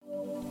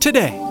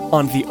Today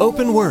on The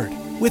Open Word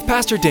with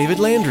Pastor David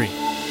Landry.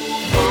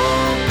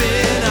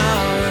 Open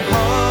our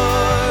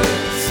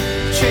hearts,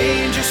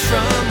 change us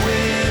from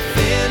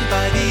within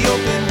by the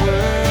open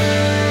word.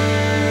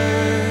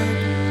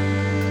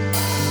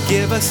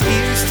 Give us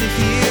ears to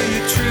hear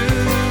your truth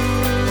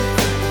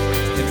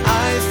and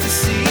eyes to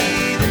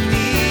see the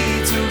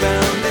needs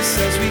around us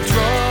as we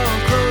draw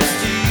close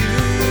to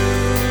you.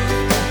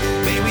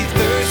 May we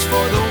thirst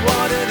for the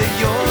water that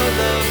your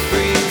love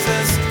brings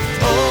us.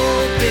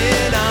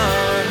 Open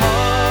our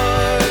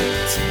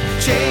hearts,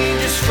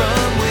 change us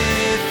from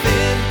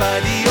within by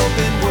the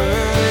open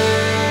word.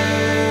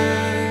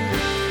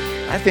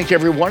 I think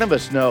every one of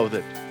us know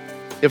that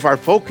if our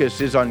focus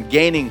is on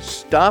gaining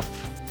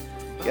stuff,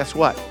 guess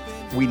what?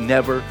 We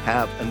never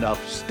have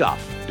enough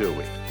stuff, do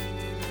we?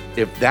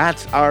 If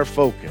that's our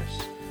focus,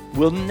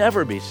 we'll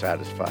never be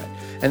satisfied.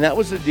 And that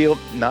was the deal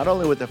not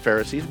only with the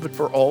Pharisees, but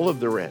for all of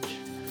the rich.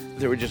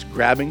 They were just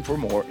grabbing for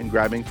more and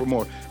grabbing for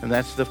more. And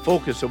that's the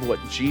focus of what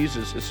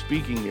Jesus is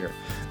speaking here.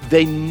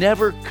 They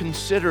never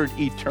considered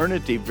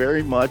eternity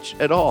very much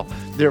at all.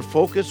 Their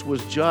focus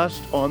was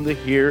just on the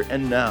here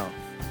and now.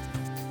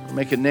 I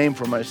make a name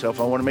for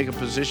myself. I want to make a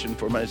position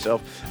for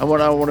myself. I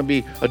want to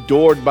be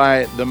adored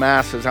by the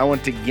masses. I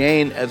want to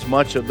gain as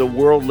much of the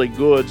worldly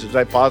goods as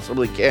I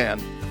possibly can.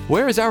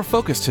 Where is our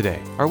focus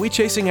today? Are we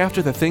chasing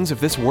after the things of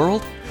this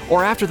world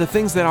or after the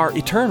things that are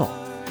eternal?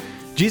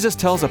 Jesus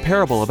tells a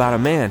parable about a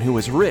man who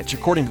was rich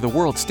according to the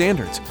world's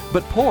standards,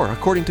 but poor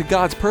according to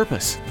God's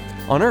purpose.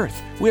 On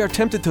earth, we are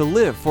tempted to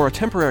live for a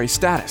temporary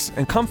status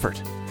and comfort.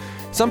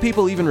 Some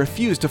people even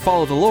refuse to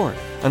follow the Lord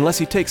unless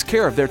He takes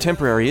care of their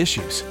temporary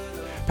issues.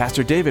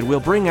 Pastor David will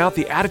bring out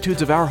the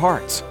attitudes of our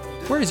hearts.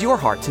 Where is your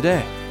heart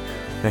today?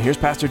 Now here's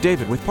Pastor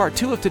David with part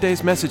 2 of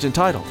today's message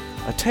entitled,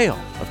 A Tale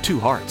of Two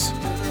Hearts. Open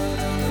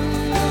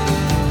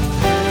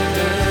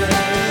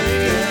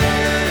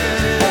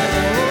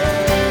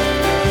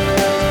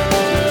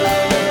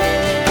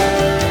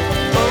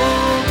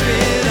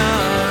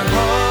our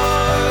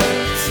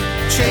hearts,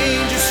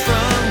 change us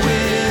from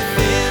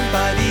within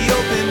by the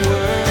open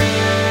word.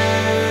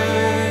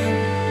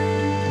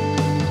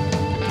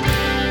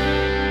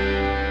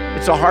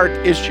 It's a heart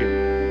issue.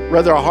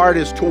 Whether a heart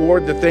is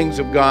toward the things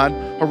of God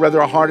or whether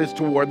a heart is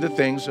toward the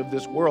things of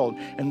this world.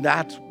 And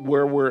that's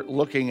where we're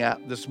looking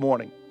at this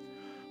morning.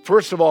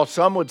 First of all,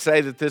 some would say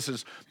that this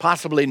is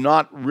possibly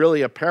not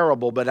really a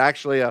parable, but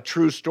actually a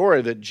true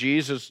story that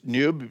Jesus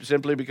knew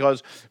simply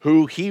because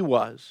who He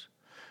was.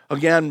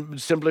 Again,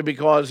 simply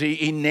because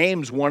he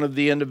names one of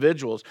the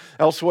individuals.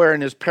 Elsewhere in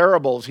His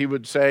parables, He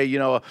would say,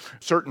 a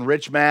certain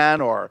rich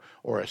man or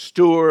a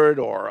steward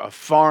or a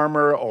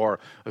farmer or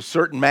a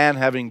certain man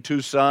having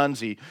 2 sons.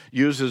 He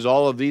uses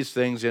all of these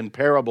things in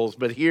parables.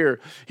 But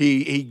here,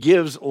 he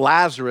gives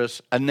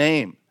Lazarus a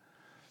name.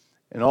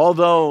 And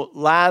although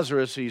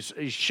Lazarus, he's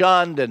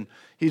shunned and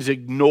he's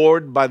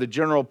ignored by the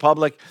general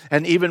public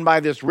and even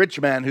by this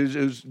rich man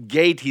whose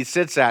gate he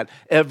sits at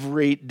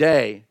every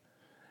day,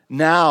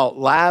 now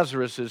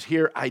Lazarus is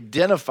here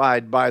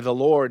identified by the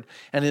Lord,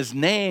 and his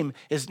name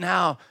is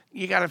now,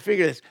 you got to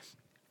figure this,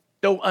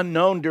 though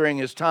unknown during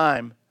his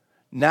time,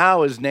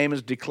 now his name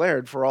is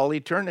declared for all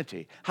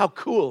eternity. How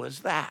cool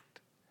is that?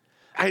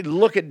 I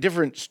look at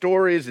different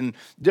stories and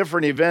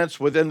different events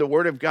within the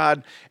Word of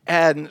God,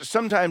 and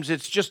sometimes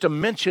it's just a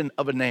mention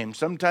of a name.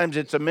 Sometimes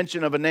it's a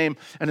mention of a name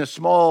and a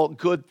small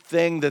good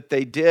thing that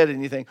they did,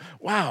 and you think,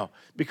 wow,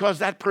 because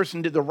that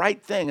person did the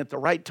right thing at the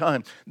right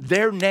time,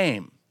 their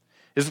name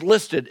is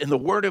listed in the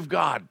Word of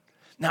God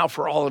now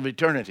for all of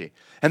eternity.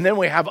 And then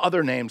we have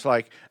other names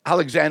like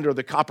Alexander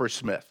the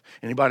Coppersmith.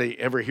 Anybody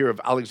ever hear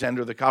of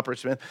Alexander the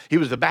Coppersmith? He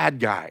was the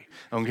bad guy,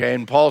 okay?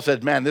 And Paul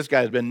said, man, this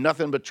guy has been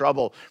nothing but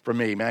trouble for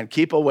me, man.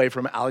 Keep away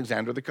from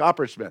Alexander the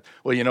Coppersmith.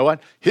 Well, you know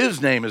what?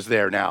 His name is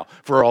there now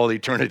for all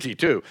eternity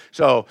too.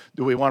 So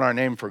do we want our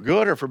name for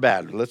good or for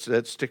bad? Let's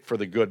stick for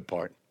the good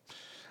part.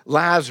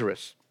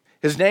 Lazarus.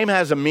 His name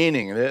has a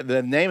meaning.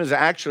 The name is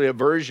actually a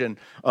version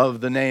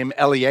of the name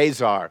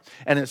Eleazar,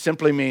 and it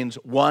simply means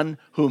one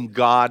whom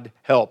God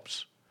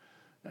helps.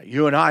 Now,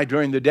 you and I,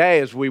 during the day,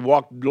 as we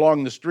walked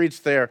along the streets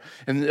there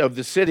of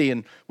the city,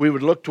 and we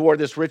would look toward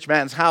this rich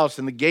man's house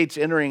and the gates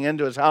entering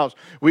into his house,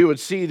 we would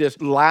see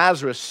this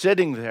Lazarus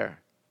sitting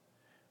there.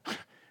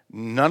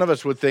 None of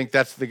us would think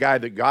that's the guy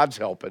that God's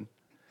helping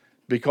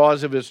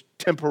because of his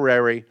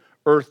temporary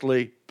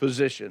earthly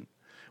position.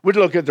 We'd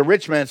look at the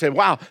rich man and say,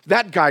 wow,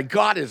 that guy,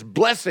 God is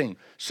blessing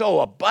so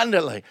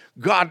abundantly.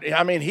 God,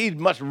 he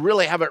must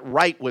really have it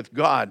right with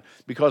God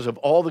because of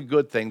all the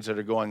good things that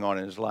are going on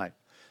in his life.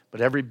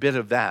 But every bit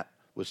of that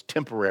was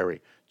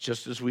temporary,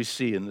 just as we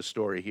see in the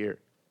story here.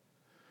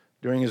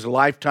 During his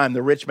lifetime,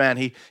 the rich man,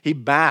 he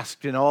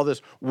basked in all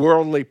this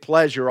worldly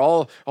pleasure,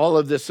 all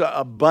of this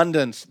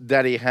abundance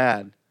that he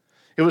had.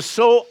 It was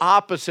so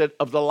opposite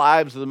of the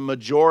lives of the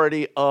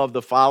majority of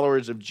the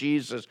followers of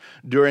Jesus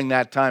during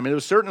that time. And it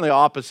was certainly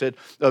opposite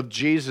of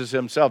Jesus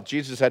himself.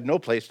 Jesus had no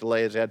place to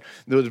lay his head.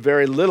 There was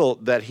very little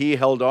that he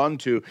held on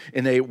to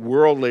in a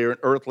worldly or an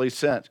earthly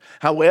sense.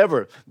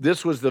 However,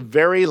 this was the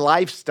very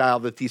lifestyle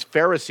that these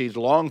Pharisees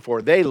longed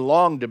for. They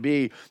longed to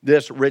be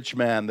this rich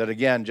man that,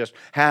 again, just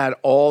had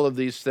all of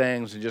these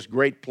things and just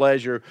great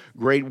pleasure,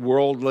 great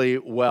worldly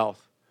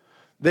wealth.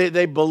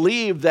 They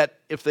believed that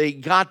if they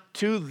got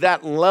to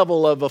that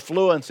level of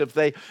affluence, if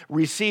they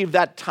received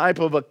that type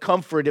of a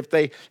comfort, if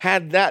they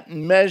had that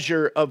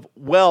measure of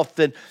wealth,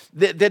 then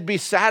they'd be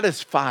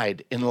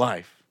satisfied in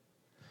life.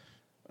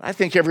 I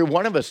think every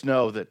one of us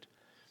know that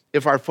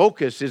if our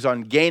focus is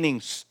on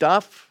gaining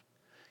stuff,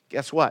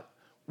 guess what?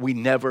 We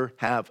never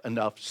have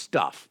enough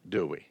stuff,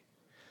 do we?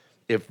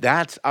 If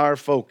that's our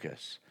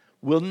focus,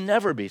 we'll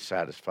never be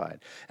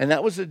satisfied. And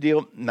that was the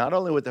deal not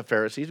only with the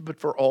Pharisees, but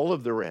for all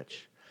of the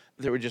rich.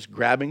 They were just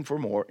grabbing for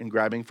more and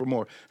grabbing for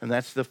more. And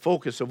that's the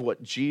focus of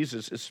what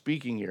Jesus is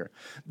speaking here.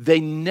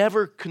 They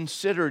never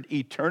considered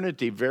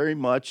eternity very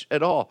much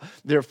at all.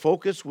 Their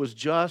focus was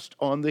just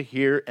on the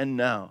here and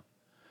now.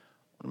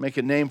 I want to make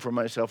a name for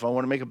myself. I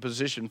want to make a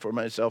position for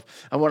myself.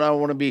 I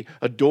want to be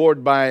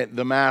adored by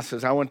the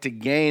masses. I want to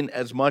gain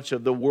as much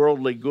of the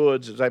worldly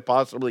goods as I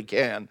possibly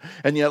can.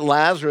 And yet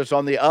Lazarus,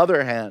 on the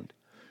other hand,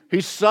 he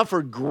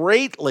suffered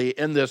greatly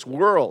in this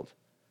world.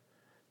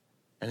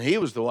 And he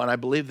was the one, I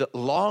believe, that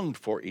longed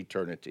for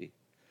eternity.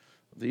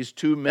 These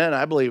two men,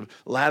 I believe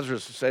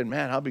Lazarus said,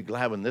 man, I'll be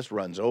glad when this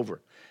runs over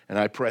and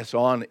I press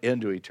on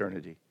into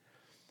eternity.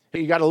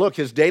 You got to look,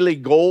 his daily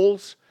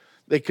goals,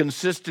 they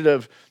consisted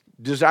of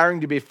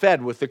desiring to be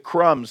fed with the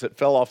crumbs that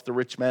fell off the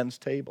rich man's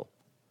table.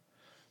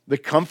 The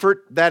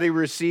comfort that he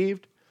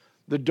received,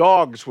 the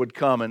dogs would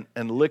come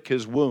and lick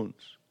his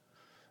wounds.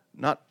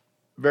 Not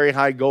very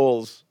high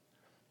goals.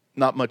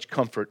 Not much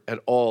comfort at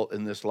all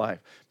in this life.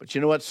 But you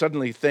know what?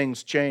 Suddenly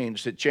things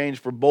changed. It changed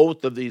for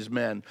both of these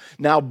men.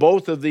 Now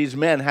both of these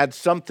men had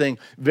something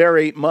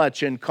very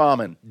much in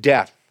common.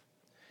 Death.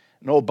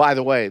 And oh, by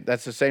the way,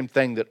 that's the same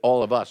thing that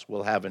all of us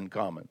will have in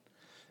common.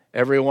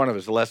 Every one of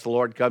us, unless the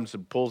Lord comes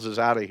and pulls us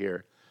out of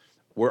here,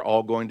 we're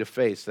all going to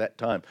face that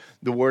time.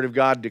 The Word of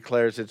God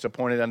declares it's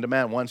appointed unto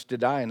man once to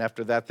die, and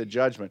after that the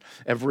judgment.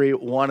 Every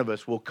one of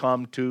us will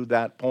come to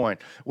that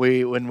point.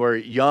 When we're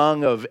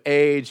young of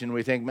age and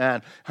we think,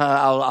 man,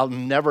 I'll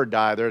never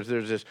die. There's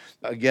this,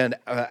 again,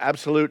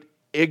 absolute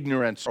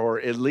ignorance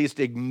or at least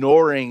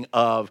ignoring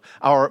of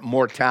our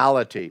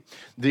mortality.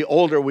 The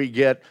older we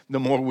get, the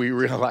more we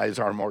realize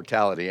our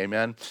mortality.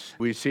 Amen?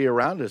 We see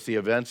around us the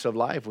events of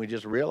life. We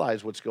just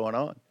realize what's going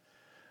on.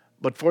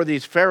 But for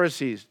these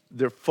Pharisees,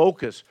 their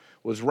focus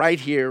was right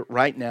here,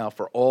 right now,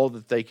 for all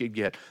that they could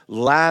get.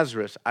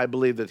 Lazarus, I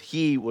believe that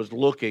he was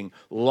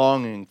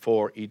longing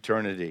for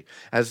eternity.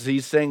 As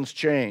these things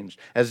changed,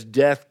 as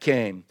death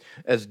came,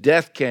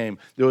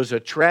 there was a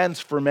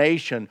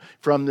transformation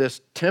from this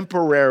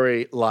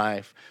temporary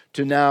life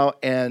to now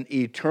an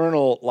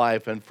eternal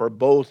life. And for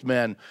both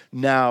men,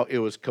 now it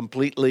was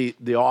completely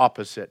the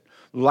opposite.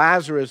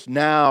 Lazarus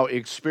now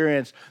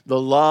experienced the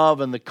love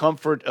and the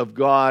comfort of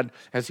God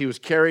as he was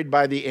carried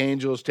by the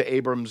angels to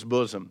Abram's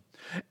bosom.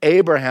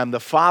 Abraham, the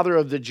father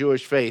of the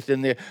Jewish faith,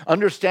 in the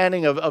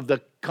understanding of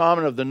the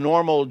common, of the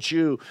normal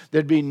Jew,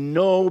 there'd be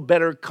no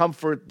better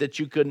comfort that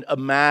you could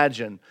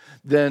imagine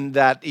than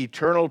that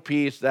eternal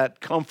peace, that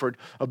comfort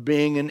of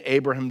being in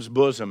Abraham's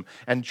bosom.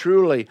 And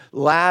truly,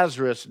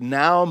 Lazarus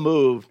now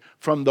moved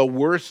from the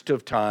worst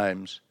of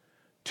times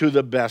to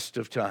the best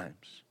of times.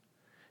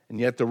 And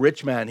yet the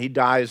rich man, he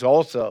dies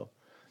also.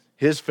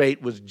 His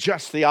fate was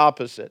just the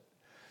opposite.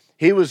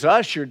 He was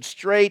ushered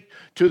straight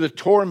to the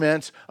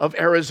torments of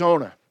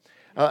Arizona.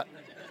 The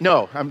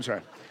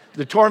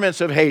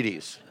torments of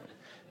Hades.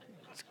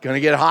 It's going to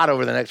get hot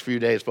over the next few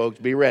days, folks.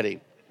 Be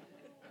ready.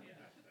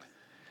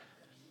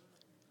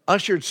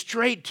 Ushered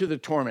straight to the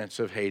torments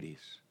of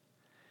Hades.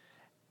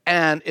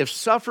 And if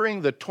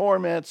suffering the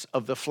torments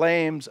of the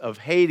flames of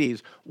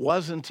Hades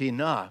wasn't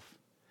enough,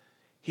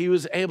 he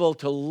was able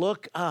to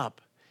look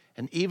up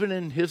and even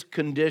in his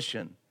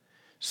condition,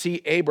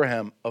 see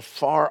Abraham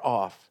afar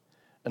off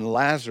and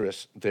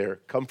Lazarus there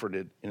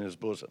comforted in his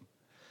bosom.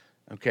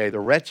 Okay, the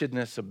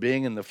wretchedness of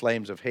being in the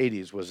flames of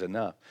Hades was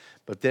enough.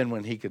 But then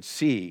when he could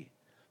see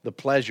the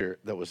pleasure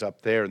that was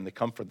up there and the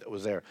comfort that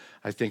was there,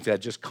 I think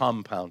that just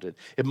compounded.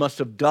 It must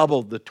have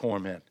doubled the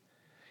torment.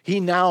 He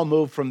now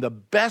moved from the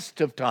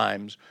best of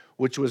times,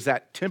 which was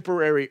that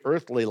temporary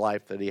earthly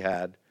life that he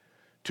had,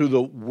 to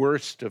the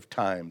worst of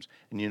times.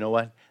 And you know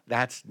what?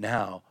 That's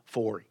now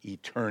for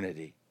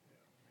eternity.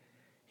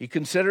 He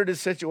considered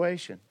his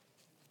situation.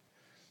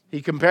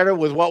 He compared it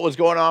with what was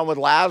going on with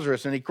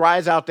Lazarus, and he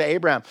cries out to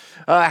Abraham,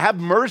 have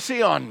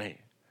mercy on me.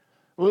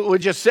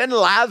 Would you send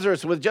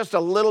Lazarus with just a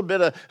little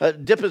bit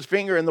of dip his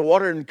finger in the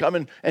water and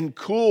come and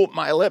cool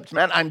my lips?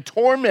 Man, I'm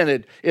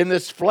tormented in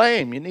this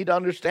flame. You need to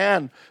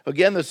understand,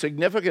 again, the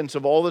significance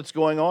of all that's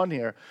going on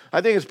here.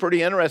 I think it's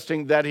pretty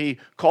interesting that he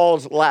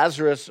calls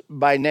Lazarus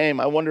by name.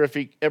 I wonder if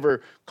he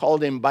ever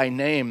called him by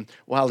name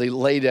while he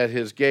laid at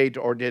his gate,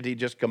 or did he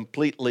just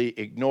completely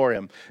ignore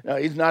him?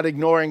 He's not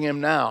ignoring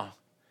him now,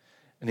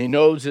 and he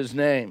knows his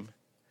name.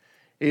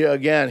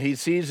 He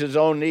sees his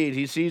own need.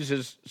 He sees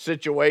his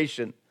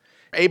situation.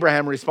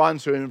 Abraham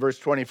responds to him in verse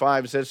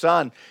 25. He says,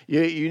 son,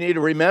 you need to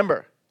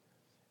remember,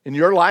 in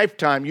your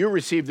lifetime you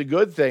received the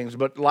good things,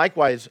 but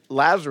likewise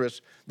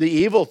Lazarus, the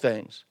evil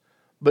things.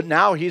 But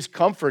now he's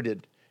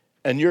comforted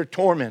and you're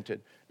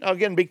tormented. Now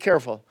again, be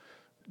careful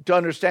to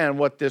understand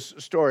what this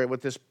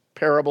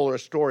parable or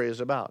story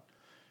is about.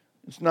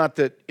 It's not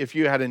that if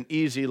you had an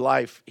easy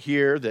life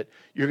here that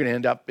you're going to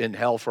end up in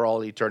hell for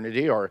all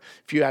eternity, or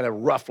if you had a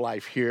rough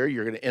life here,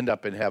 you're going to end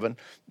up in heaven.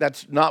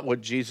 That's not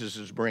what Jesus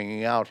is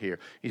bringing out here.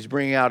 He's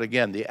bringing out,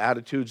 again, the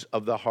attitudes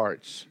of the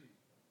hearts.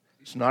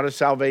 It's not a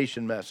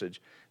salvation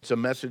message. It's a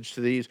message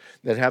to these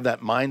that have that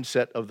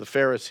mindset of the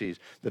Pharisees,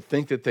 that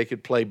think that they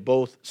could play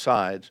both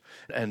sides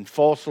and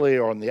falsely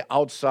or on the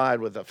outside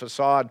with a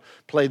facade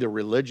play the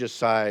religious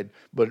side,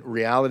 but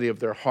reality of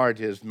their heart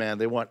is, man,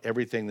 they want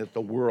everything that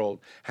the world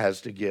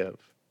has to give.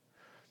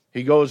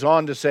 He goes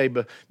on to say,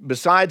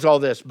 besides all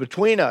this,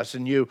 between us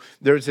and you,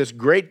 there's this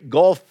great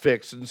gulf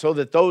fixed, and so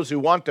that those who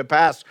want to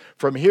pass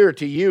from here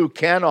to you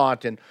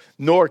cannot, and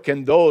nor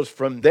can those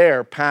from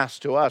there pass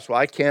to us. Well,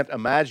 I can't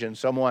imagine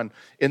someone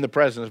in the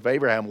presence of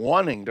Abraham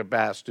wanting to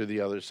pass to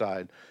the other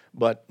side,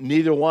 but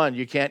neither one,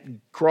 you can't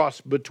cross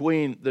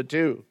between the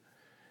two.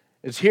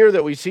 It's here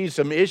that we see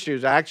some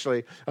issues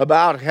actually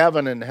about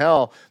heaven and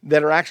hell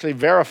that are actually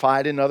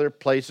verified in other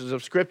places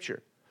of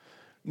Scripture.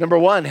 Number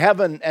one,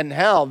 heaven and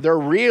hell, they're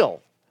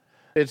real.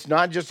 It's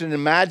not just an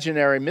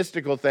imaginary,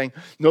 mystical thing.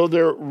 No,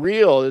 they're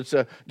real. It's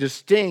a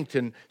distinct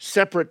and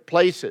separate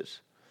places.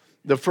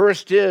 The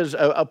first is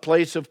a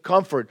place of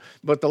comfort,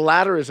 but the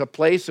latter is a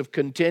place of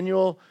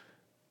continual,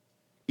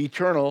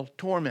 eternal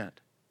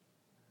torment.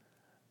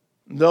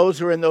 Those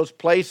who are in those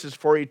places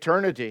for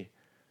eternity,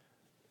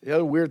 the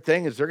other weird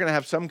thing is they're going to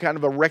have some kind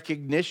of a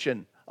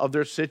recognition of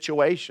their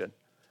situation.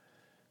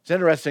 It's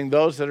interesting,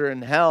 those that are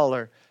in hell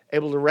are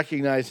able to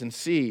recognize and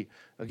see,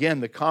 again,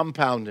 the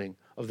compounding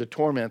of the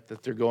torment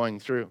that they're going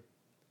through.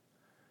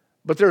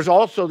 But there's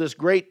also this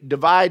great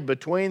divide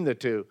between the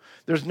two.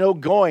 There's no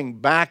going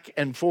back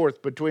and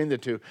forth between the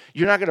two.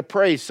 You're not going to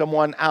praise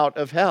someone out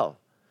of hell.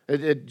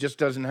 It just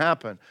doesn't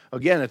happen.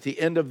 Again, at the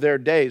end of their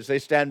days, they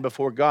stand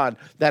before God.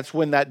 That's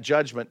when that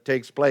judgment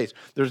takes place.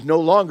 There's no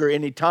longer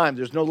any time.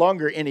 There's no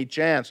longer any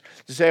chance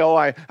to say, oh,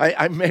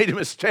 I made a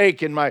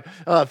mistake in my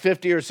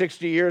 50 or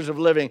 60 years of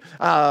living.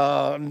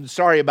 I'm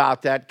sorry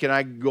about that. Can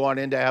I go on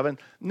into heaven?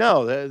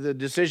 No, the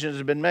decision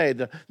has been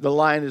made. The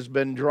line has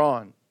been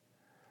drawn.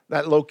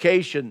 That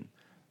location,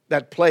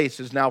 that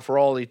place is now for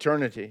all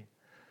eternity.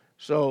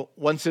 So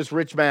once this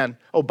rich man,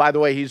 oh, by the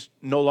way, he's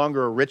no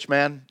longer a rich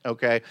man,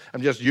 okay?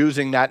 I'm just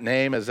using that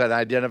name as an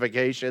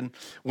identification.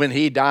 When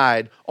he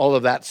died, all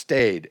of that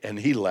stayed and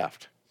he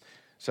left.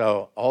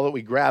 So all that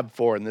we grab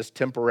for in this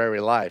temporary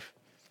life,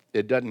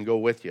 it doesn't go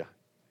with you.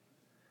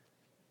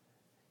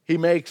 He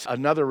makes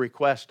another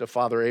request of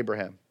Father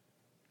Abraham.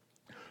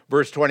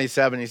 Verse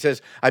 27, he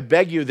says, I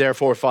beg you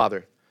therefore,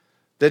 Father,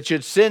 that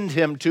you'd send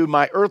him to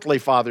my earthly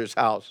father's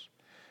house,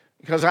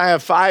 because I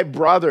have 5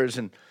 brothers,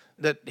 and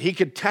that he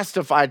could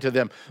testify to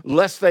them,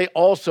 lest they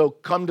also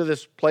come to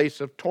this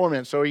place of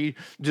torment. So he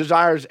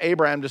desires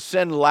Abraham to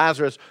send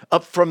Lazarus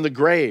up from the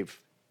grave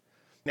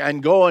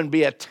and go and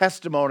be a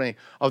testimony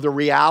of the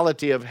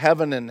reality of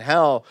heaven and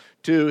hell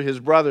to his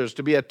brothers,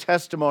 to be a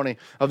testimony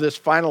of this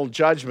final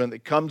judgment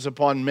that comes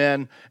upon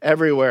men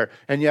everywhere.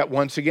 And yet,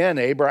 once again,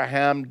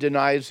 Abraham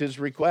denies his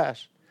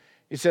request.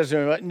 He says,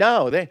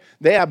 no, they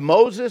have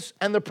Moses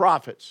and the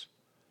prophets.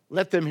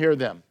 Let them hear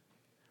them.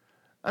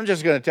 I'm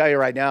just going to tell you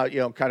right now,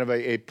 kind of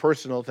a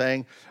personal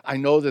thing. I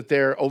know that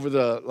over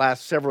the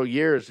last several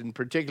years in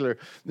particular,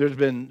 there's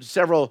been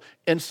several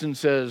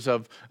instances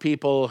of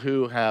people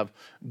who have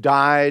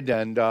died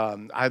and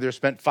either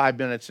spent 5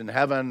 minutes in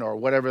heaven or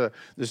whatever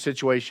the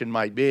situation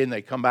might be, and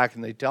they come back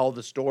and they tell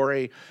the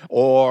story,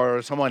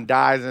 or someone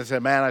dies and they say,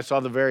 man, I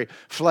saw the very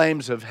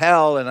flames of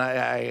hell and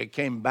I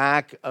came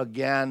back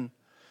again.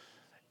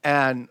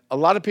 And a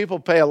lot of people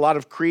pay a lot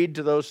of creed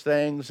to those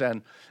things,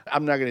 and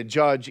I'm not going to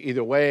judge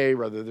either way,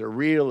 whether they're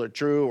real or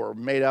true or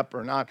made up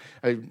or not.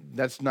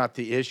 That's not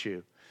the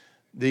issue.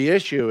 The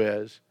issue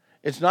is,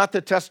 it's not the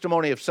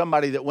testimony of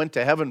somebody that went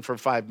to heaven for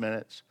 5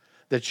 minutes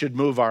that should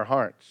move our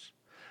hearts.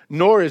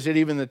 Nor is it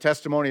even the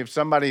testimony of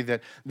somebody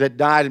that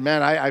died, and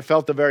man, I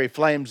felt the very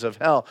flames of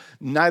hell.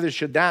 Neither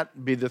should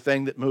that be the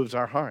thing that moves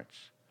our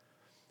hearts.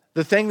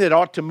 The thing that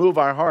ought to move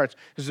our hearts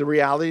is the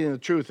reality and the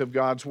truth of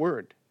God's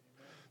Word.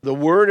 The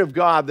Word of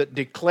God that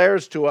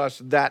declares to us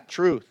that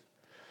truth.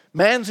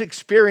 Man's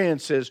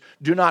experiences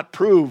do not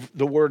prove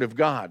the Word of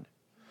God.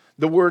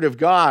 The Word of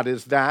God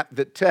is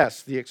that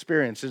tests the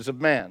experiences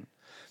of man.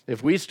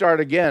 If we start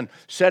again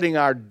setting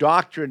our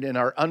doctrine and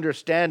our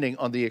understanding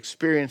on the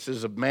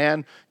experiences of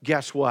man,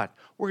 guess what?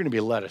 We're going to be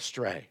led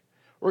astray.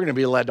 We're going to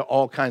be led to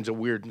all kinds of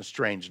weird and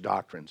strange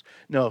doctrines.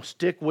 No,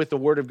 stick with the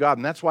Word of God.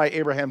 And that's why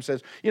Abraham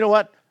says, you know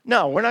what?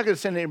 No, we're not going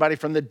to send anybody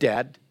from the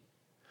dead.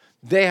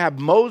 They have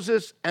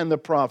Moses and the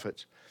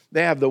prophets.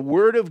 They have the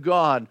Word of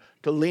God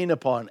to lean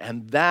upon,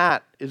 and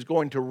that is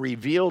going to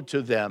reveal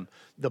to them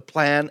the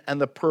plan and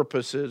the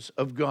purposes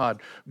of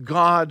God.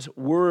 God's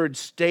Word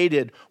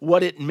stated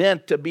what it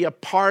meant to be a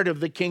part of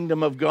the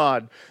kingdom of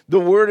God.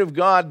 The Word of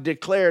God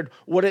declared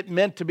what it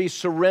meant to be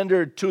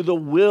surrendered to the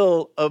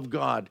will of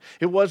God.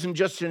 It wasn't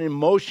just an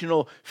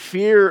emotional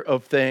fear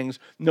of things,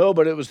 no,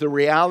 but it was the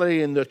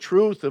reality and the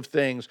truth of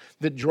things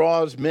that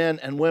draws men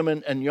and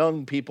women and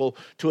young people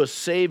to a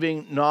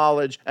saving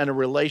knowledge and a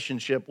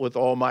relationship with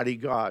Almighty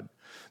God.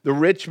 The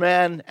rich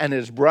man and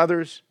his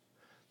brothers,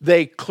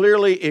 they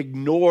clearly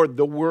ignored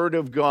the Word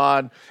of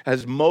God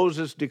as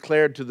Moses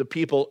declared to the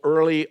people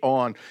early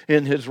on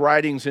in his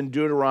writings in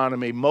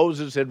Deuteronomy.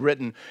 Moses had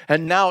written,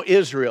 "And now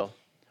Israel,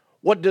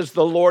 what does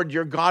the Lord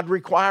your God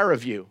require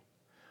of you?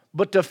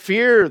 But to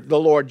fear the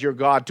Lord your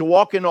God, to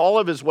walk in all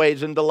of his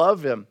ways and to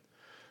love him,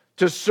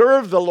 to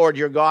serve the Lord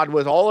your God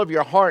with all of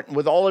your heart and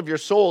with all of your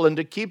soul, and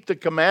to keep the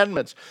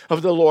commandments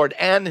of the Lord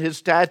and his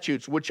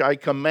statutes, which I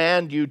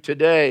command you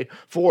today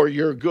for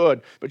your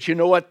good." But you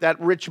know what? That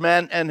rich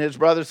man and his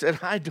brother said,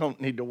 I don't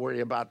need to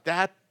worry about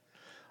that.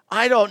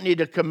 I don't need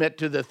to commit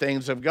to the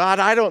things of God.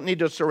 I don't need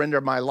to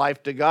surrender my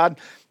life to God.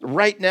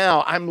 Right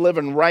now, I'm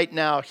living right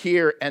now,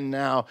 here and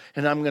now,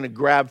 and I'm going to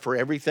grab for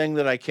everything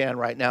that I can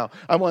right now.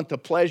 I want the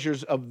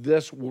pleasures of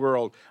this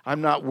world.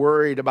 I'm not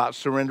worried about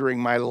surrendering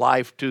my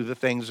life to the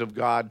things of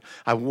God.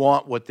 I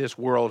want what this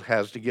world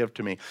has to give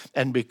to me.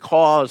 And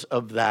because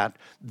of that,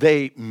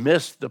 they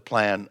missed the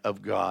plan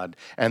of God.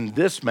 And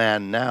this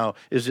man now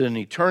is in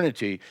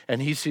eternity,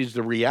 and he sees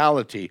the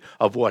reality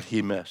of what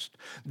he missed.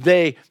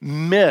 They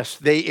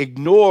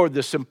ignored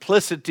the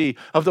simplicity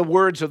of the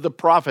words of the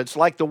prophets,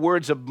 like the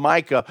words of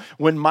Micah,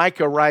 when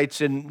Micah writes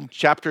in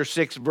chapter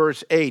 6,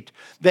 verse 8,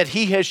 that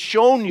he has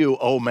shown you,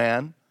 O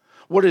man,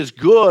 what is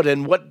good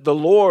and what the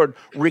Lord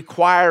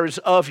requires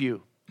of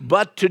you,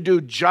 but to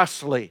do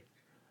justly,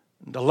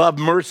 and to love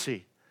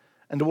mercy,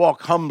 and to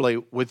walk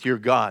humbly with your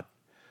God.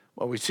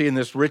 What we see in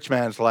this rich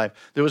man's life,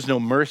 there was no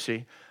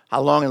mercy.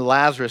 How long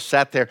Lazarus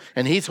sat there,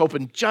 and he's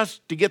hoping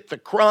just to get the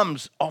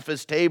crumbs off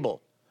his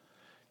table.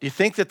 Do you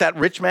think that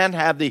rich man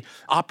had the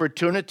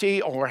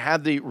opportunity or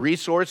had the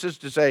resources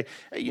to say,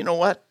 hey, you know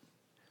what?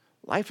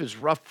 Life is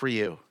rough for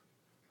you.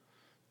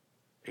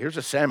 Here's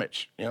a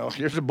sandwich.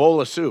 Here's a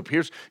bowl of soup.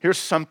 Here's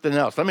something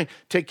else. Let me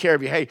take care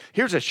of you. Hey,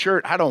 here's a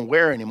shirt I don't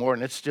wear anymore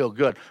and it's still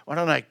good. Why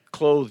don't I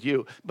clothe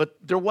you? But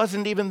there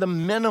wasn't even the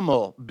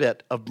minimal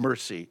bit of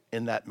mercy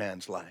in that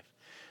man's life.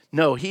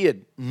 No, he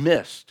had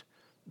missed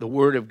the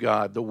Word of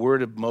God, the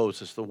Word of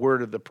Moses, the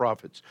Word of the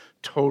prophets,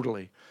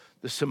 totally.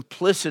 The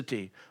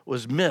simplicity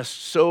was missed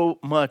so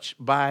much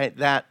by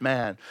that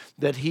man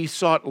that he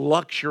sought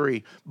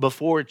luxury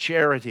before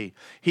charity.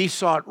 He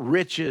sought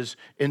riches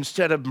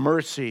instead of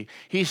mercy.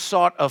 He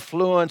sought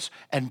affluence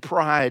and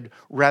pride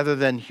rather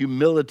than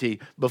humility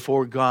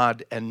before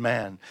God and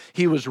man.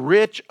 He was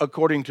rich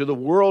according to the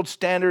world's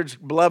standards,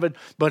 beloved,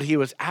 but he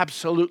was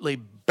absolutely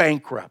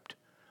bankrupt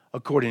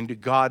according to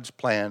God's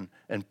plan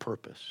and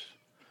purpose.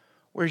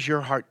 Where's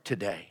your heart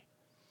today?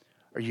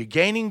 Are you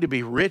gaining to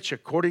be rich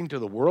according to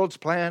the world's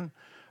plan?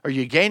 Are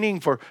you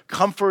gaining for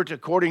comfort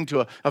according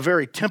to a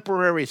very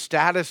temporary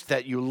status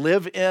that you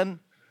live in?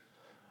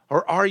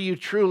 Or are you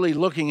truly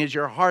looking, as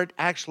your heart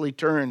actually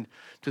turned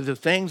to the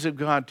things of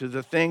God, to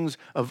the things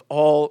of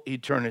all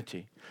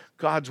eternity?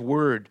 God's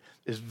word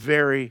is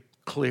very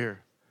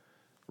clear.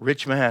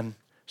 Rich man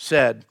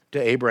said to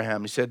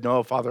Abraham, he said,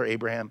 "No, Father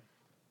Abraham,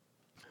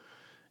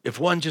 if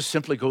one just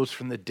simply goes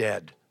from the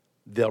dead,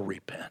 they'll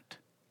repent."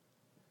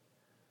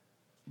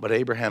 But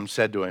Abraham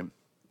said to him,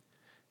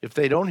 "If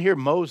they don't hear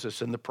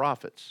Moses and the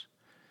prophets,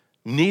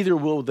 neither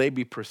will they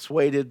be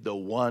persuaded though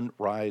one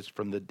rise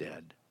from the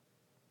dead."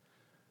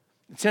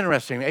 It's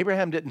interesting.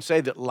 Abraham didn't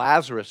say that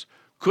Lazarus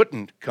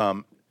couldn't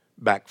come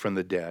back from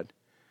the dead.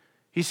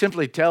 He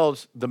simply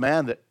tells the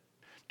man that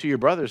to your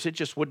brothers, it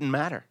just wouldn't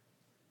matter.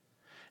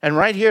 And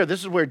right here,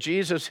 this is where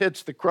Jesus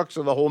hits the crux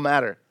of the whole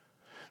matter.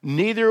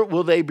 Neither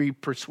will they be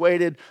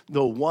persuaded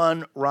though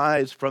one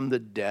rise from the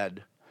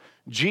dead.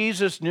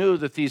 Jesus knew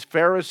that these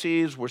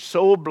Pharisees were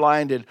so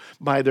blinded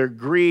by their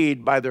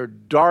greed, by their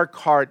dark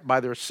heart, by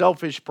their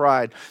selfish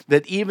pride,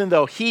 that even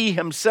though he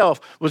himself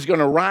was going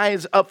to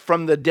rise up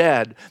from the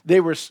dead,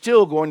 they were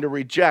still going to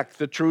reject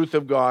the truth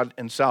of God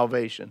and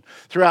salvation.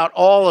 Throughout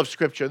all of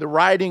Scripture, the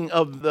writing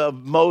of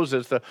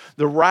Moses,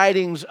 the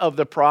writings of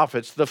the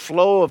prophets, the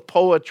flow of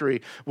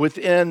poetry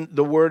within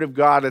the Word of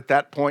God at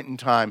that point in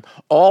time,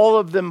 all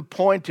of them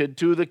pointed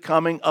to the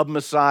coming of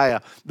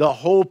Messiah, the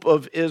hope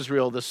of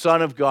Israel, the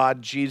Son of God,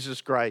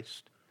 Jesus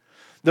Christ.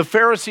 The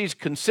Pharisees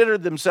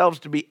considered themselves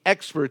to be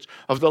experts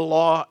of the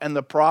law and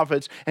the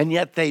prophets, and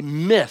yet they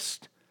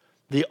missed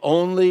the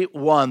only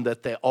one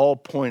that they all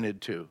pointed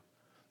to,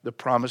 the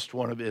promised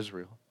one of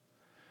Israel.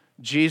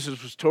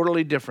 Jesus was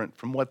totally different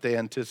from what they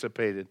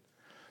anticipated.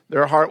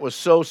 Their heart was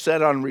so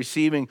set on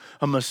receiving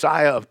a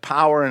Messiah of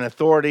power and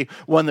authority,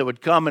 one that would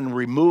come and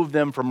remove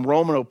them from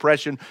Roman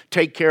oppression,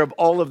 take care of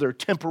all of their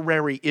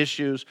temporary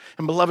issues.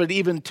 And beloved,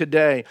 even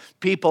today,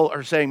 people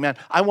are saying, man,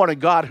 I want a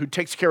God who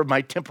takes care of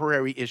my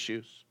temporary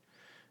issues.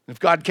 And if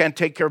God can't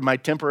take care of my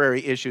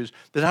temporary issues,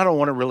 then I don't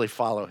want to really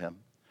follow him.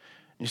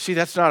 You see,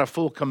 that's not a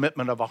full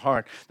commitment of a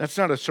heart. That's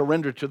not a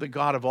surrender to the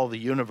God of all the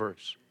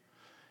universe.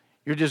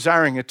 You're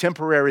desiring a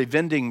temporary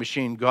vending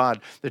machine God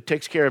that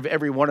takes care of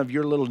every one of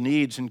your little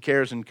needs and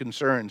cares and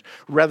concerns,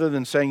 rather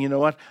than saying, you know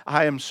what,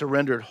 I am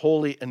surrendered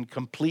wholly and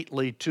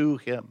completely to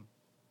him.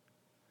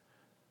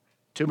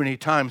 Too many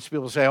times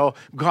people say, oh,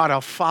 God,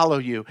 I'll follow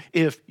you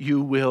if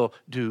you will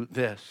do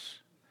this.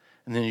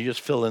 And then you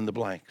just fill in the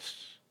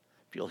blanks.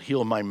 If you'll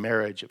heal my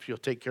marriage, if you'll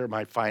take care of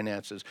my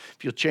finances,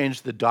 if you'll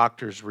change the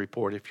doctor's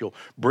report, if you'll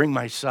bring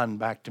my son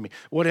back to me,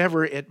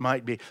 whatever it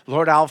might be.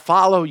 Lord, I'll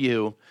follow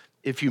you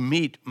if you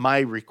meet my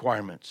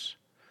requirements,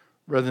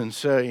 rather than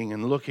saying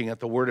and looking at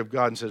the Word of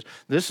God and says,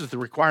 this is the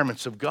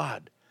requirements of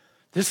God.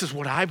 This is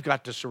what I've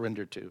got to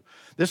surrender to.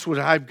 This is what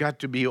I've got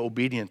to be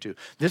obedient to.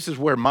 This is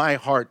where my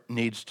heart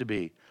needs to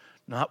be.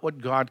 Not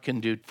what God can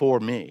do for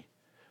me,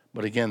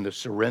 but again, the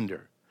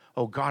surrender.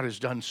 Oh, God has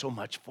done so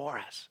much for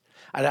us.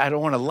 I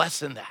don't want to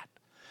lessen that.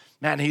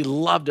 Man, he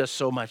loved us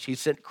so much. He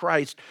sent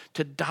Christ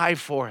to die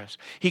for us.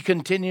 He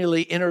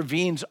continually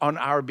intervenes on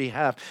our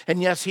behalf.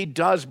 And yes, he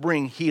does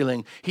bring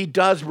healing. He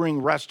does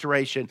bring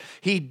restoration.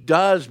 He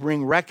does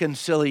bring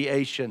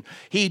reconciliation.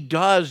 He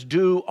does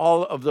do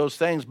all of those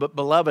things. But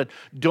beloved,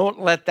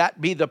 don't let that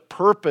be the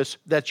purpose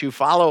that you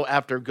follow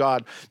after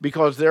God,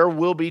 because there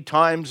will be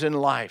times in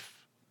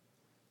life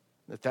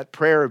that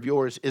prayer of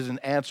yours isn't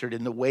answered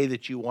in the way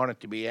that you want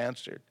it to be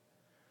answered.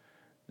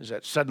 Does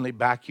that suddenly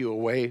back you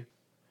away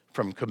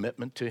from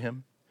commitment to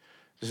him?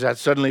 Does that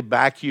suddenly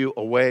back you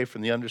away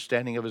from the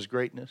understanding of his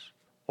greatness?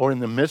 Or in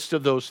the midst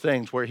of those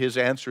things where his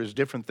answer is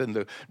different than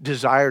the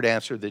desired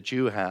answer that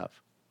you have,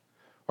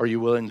 are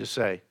you willing to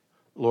say,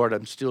 Lord,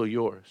 I'm still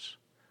yours.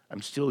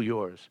 I'm still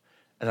yours,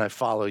 and I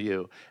follow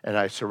you, and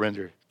I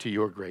surrender to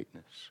your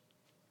greatness.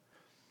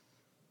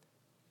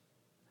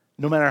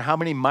 No matter how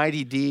many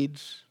mighty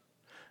deeds,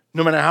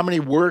 no matter how many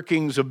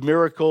workings of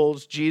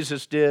miracles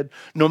Jesus did,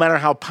 no matter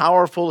how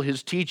powerful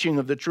his teaching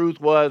of the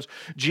truth was,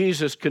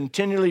 Jesus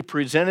continually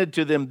presented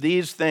to them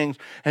these things,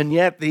 and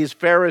yet these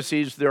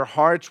Pharisees, their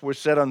hearts were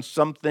set on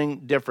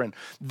something different.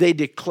 They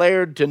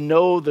declared to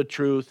know the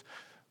truth,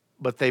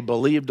 but they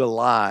believed a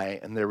lie,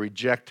 and they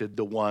rejected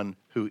the one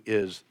who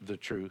is the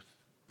truth.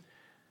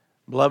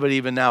 Beloved,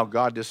 even now,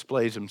 God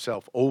displays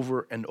himself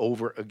over and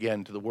over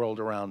again to the world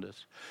around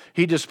us.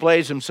 He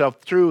displays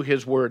himself through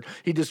his word.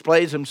 He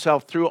displays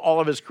himself through all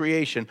of his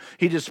creation.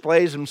 He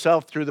displays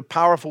himself through the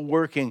powerful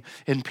working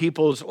in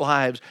people's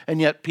lives, and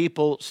yet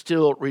people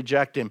still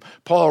reject him.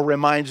 Paul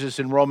reminds us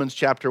in Romans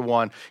chapter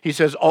 1, he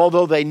says,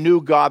 although they knew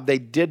God, they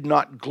did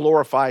not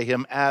glorify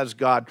him as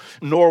God,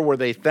 nor were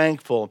they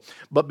thankful,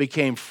 but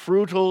became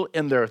futile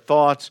in their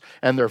thoughts,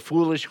 and their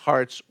foolish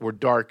hearts were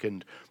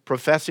darkened.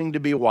 Professing to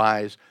be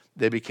wise,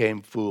 they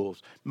became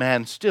fools.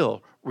 Man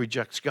still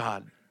rejects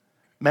God.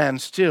 Man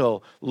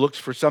still looks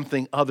for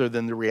something other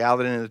than the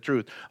reality and the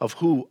truth of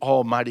who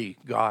Almighty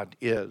God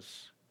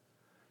is.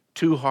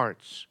 Two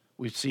hearts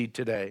we see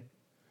today.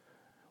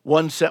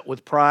 One set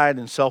with pride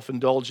and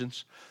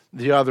self-indulgence.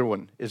 The other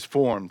one is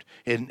formed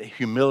in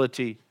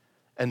humility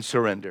and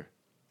surrender.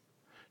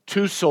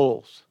 Two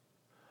souls.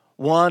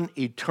 One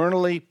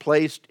eternally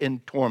placed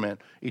in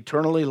torment,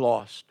 eternally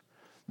lost.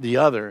 The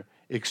other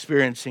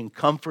experiencing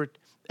comfort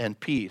and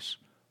peace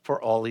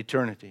for all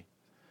eternity.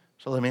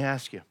 So let me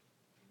ask you,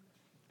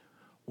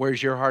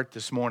 where's your heart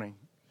this morning?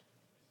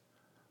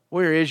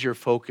 Where is your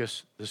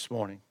focus this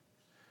morning?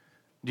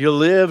 Do you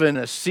live in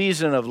a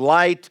season of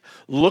light,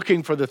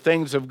 looking for the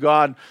things of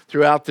God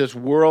throughout this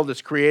world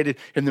that's created?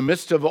 In the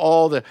midst of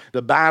all the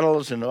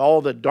battles and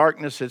all the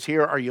darkness that's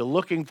here, are you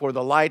looking for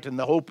the light and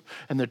the hope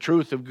and the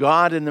truth of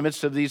God in the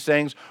midst of these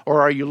things? Or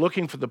are you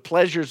looking for the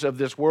pleasures of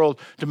this world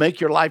to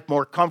make your life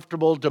more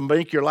comfortable, to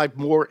make your life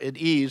more at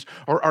ease?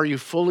 Or are you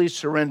fully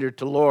surrendered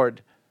to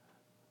Lord?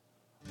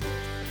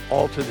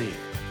 All to thee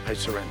I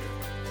surrender.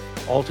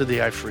 All to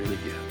thee I freely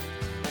give.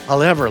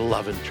 I'll ever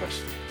love and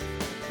trust thee,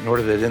 in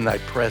order that in thy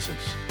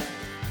presence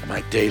I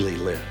might daily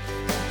live.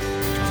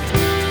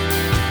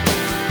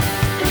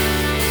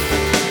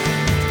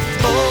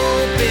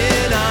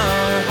 Open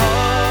our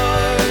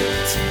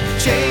hearts,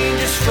 change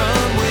us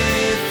from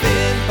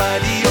within by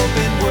the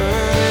open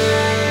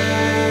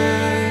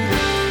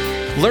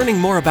word. Learning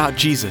more about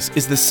Jesus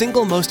is the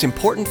single most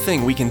important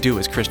thing we can do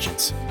as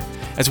Christians.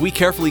 As we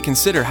carefully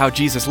consider how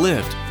Jesus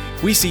lived,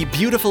 we see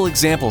beautiful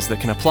examples that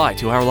can apply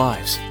to our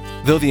lives.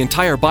 Though the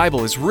entire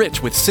Bible is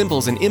rich with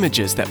symbols and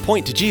images that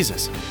point to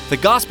Jesus, the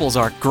Gospels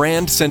are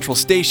Grande central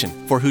station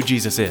for who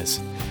Jesus is.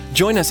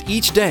 Join us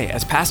each day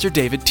as Pastor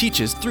David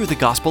teaches through the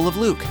Gospel of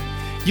Luke.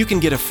 You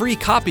can get a free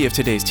copy of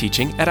today's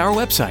teaching at our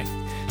website.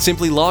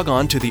 Simply log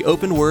on to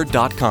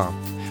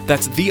theopenword.com.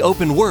 That's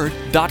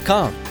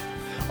theopenword.com.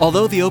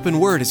 Although the open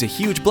Word is a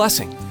huge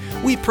blessing,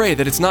 we pray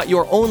that it's not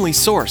your only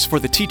source for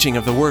the teaching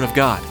of the Word of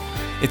God.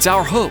 It's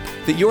our hope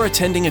that you're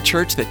attending a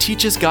church that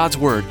teaches God's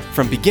Word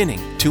from beginning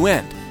to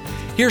end.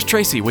 Here's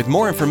Tracy with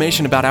more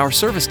information about our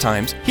service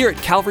times here at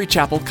Calvary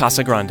Chapel,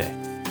 Casa Grande.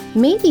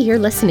 Maybe you're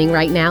listening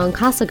right now in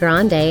Casa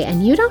Grande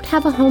and you don't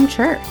have a home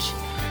church.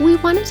 We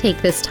want to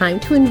take this time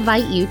to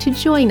invite you to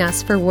join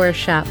us for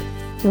worship.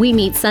 We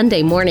meet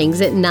Sunday mornings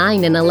at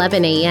 9 and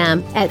 11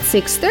 a.m., at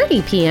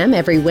 6:30 p.m.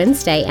 every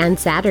Wednesday and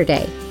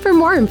Saturday. For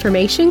more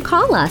information,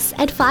 call us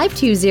at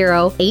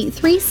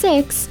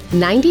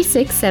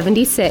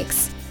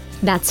 520-836-9676.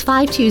 That's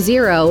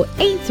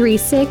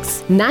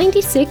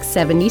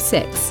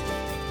 520-836-9676.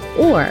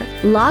 Or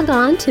log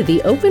on to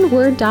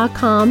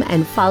theopenword.com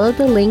and follow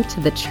the link to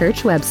the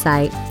church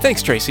website.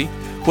 Thanks, Tracy.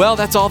 Well,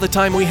 that's all the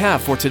time we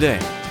have for today.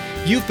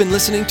 You've been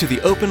listening to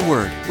The Open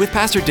Word with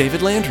Pastor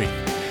David Landry.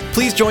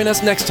 Please join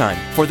us next time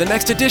for the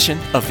next edition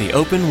of The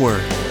Open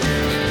Word.